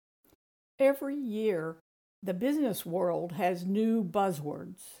Every year, the business world has new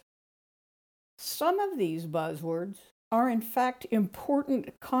buzzwords. Some of these buzzwords are in fact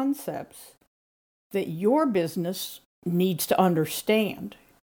important concepts that your business needs to understand.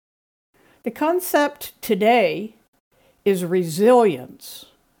 The concept today is resilience.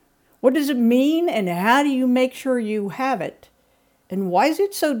 What does it mean and how do you make sure you have it? And why is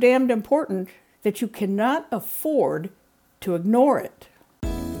it so damned important that you cannot afford to ignore it?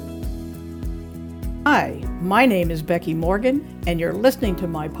 Hi, my name is Becky Morgan, and you're listening to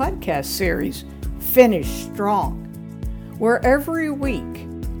my podcast series, Finish Strong, where every week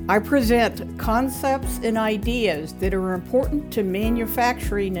I present concepts and ideas that are important to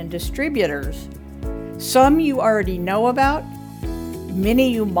manufacturing and distributors. Some you already know about,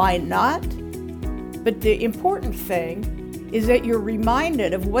 many you might not, but the important thing is that you're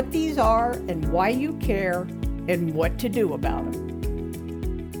reminded of what these are and why you care and what to do about them.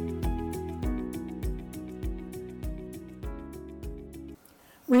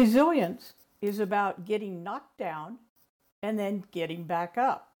 Resilience is about getting knocked down and then getting back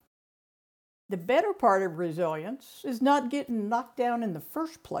up. The better part of resilience is not getting knocked down in the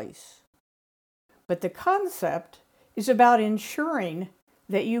first place. But the concept is about ensuring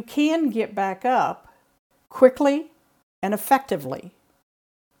that you can get back up quickly and effectively.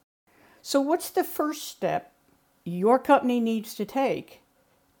 So what's the first step your company needs to take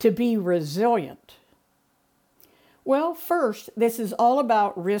to be resilient? Well, first, this is all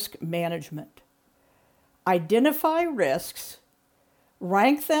about risk management. Identify risks,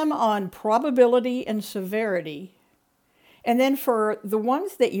 rank them on probability and severity, and then for the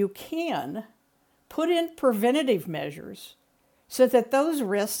ones that you can, put in preventative measures so that those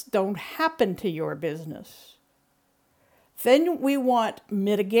risks don't happen to your business. Then we want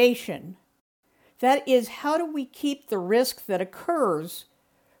mitigation. That is, how do we keep the risk that occurs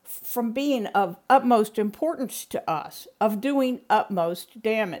from being of utmost importance to us, of doing utmost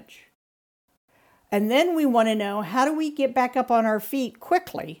damage? And then we want to know, how do we get back up on our feet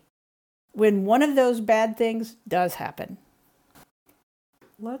quickly when one of those bad things does happen?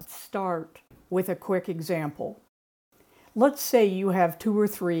 Let's start with a quick example. Let's say you have 2 or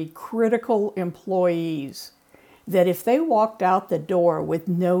 3 critical employees that if they walked out the door with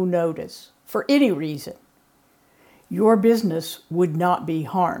no notice for any reason, your business would not be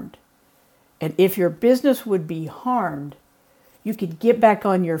harmed. And if your business would be harmed, you could get back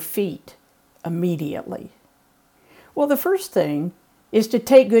on your feet immediately. Well, the first thing is to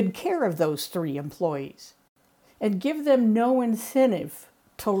take good care of those 3 employees and give them no incentive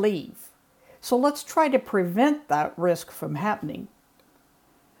to leave. So let's try to prevent that risk from happening.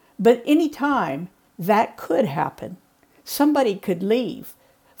 But anytime that could happen, somebody could leave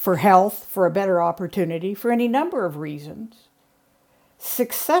for health, for a better opportunity, for any number of reasons.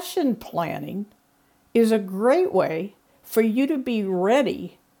 Succession planning is a great way for you to be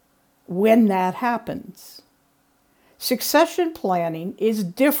ready when that happens. Succession planning is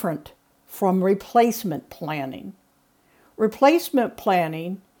different from replacement planning. Replacement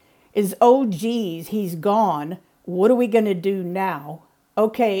planning is, oh geez, he's gone. What are we going to do now?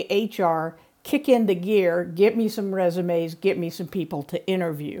 Okay, HR, kick into gear, get me some resumes, get me some people to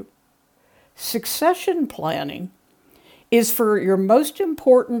interview. Succession planning is for your most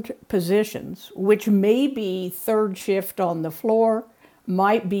important positions, which may be 3rd shift on the floor,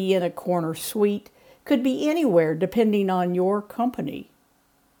 might be in a corner suite, could be anywhere depending on your company.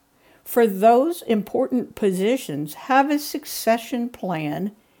 For those important positions, have a succession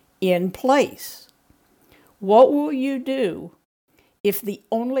plan in place. What will you do if the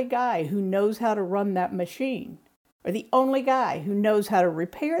only guy who knows how to run that machine, or the only guy who knows how to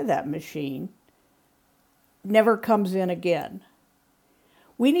repair that machine, never comes in again?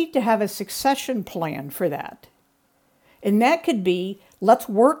 We need to have a succession plan for that. And that could be, let's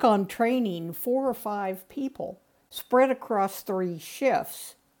work on training 4 or 5 people spread across 3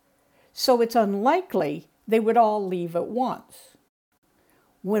 shifts. So it's unlikely they would all leave at once.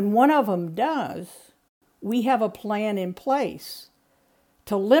 When one of them does, we have a plan in place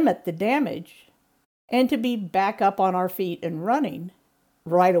to limit the damage and to be back up on our feet and running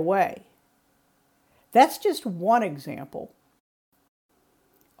right away. That's just one example.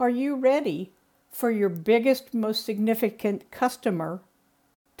 Are you ready for your biggest, most significant customer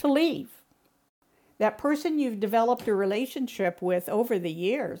to leave? That person you've developed a relationship with over the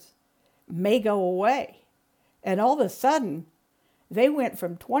years may go away, and all of a sudden, they went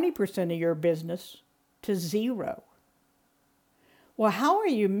from 20% of your business to 0. Well, how are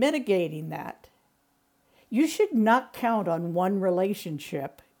you mitigating that? You should not count on one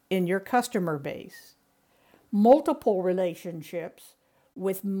relationship in your customer base. Multiple relationships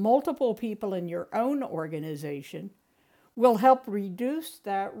with multiple people in your own organization will help reduce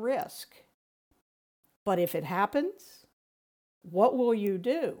that risk. But if it happens, what will you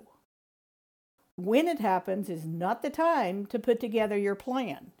do? When it happens is not the time to put together your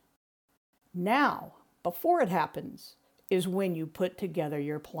plan. Now, before it happens, is when you put together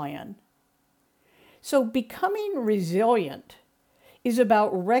your plan. So becoming resilient is about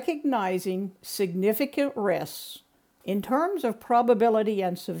recognizing significant risks in terms of probability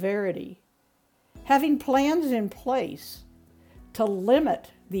and severity, having plans in place to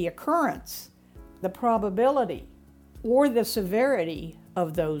limit the occurrence, the probability, or the severity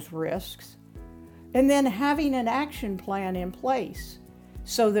of those risks, and then having an action plan in place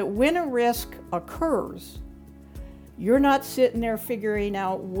so that when a risk occurs, you're not sitting there figuring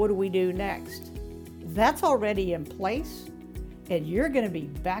out, what do we do next? That's already in place, and you're going to be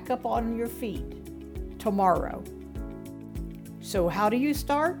back up on your feet tomorrow. So how do you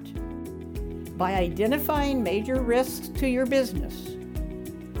start? By identifying major risks to your business,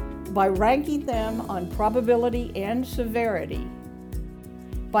 by ranking them on probability and severity,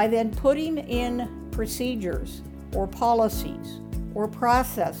 by then putting in procedures or policies or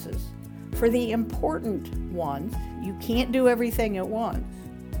processes for the important ones. You can't do everything at once.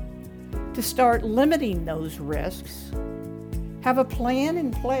 To start limiting those risks, have a plan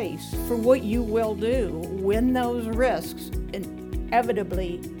in place for what you will do when those risks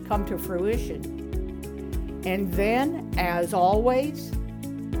inevitably come to fruition. And then, as always,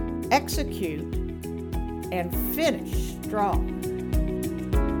 execute and finish strong.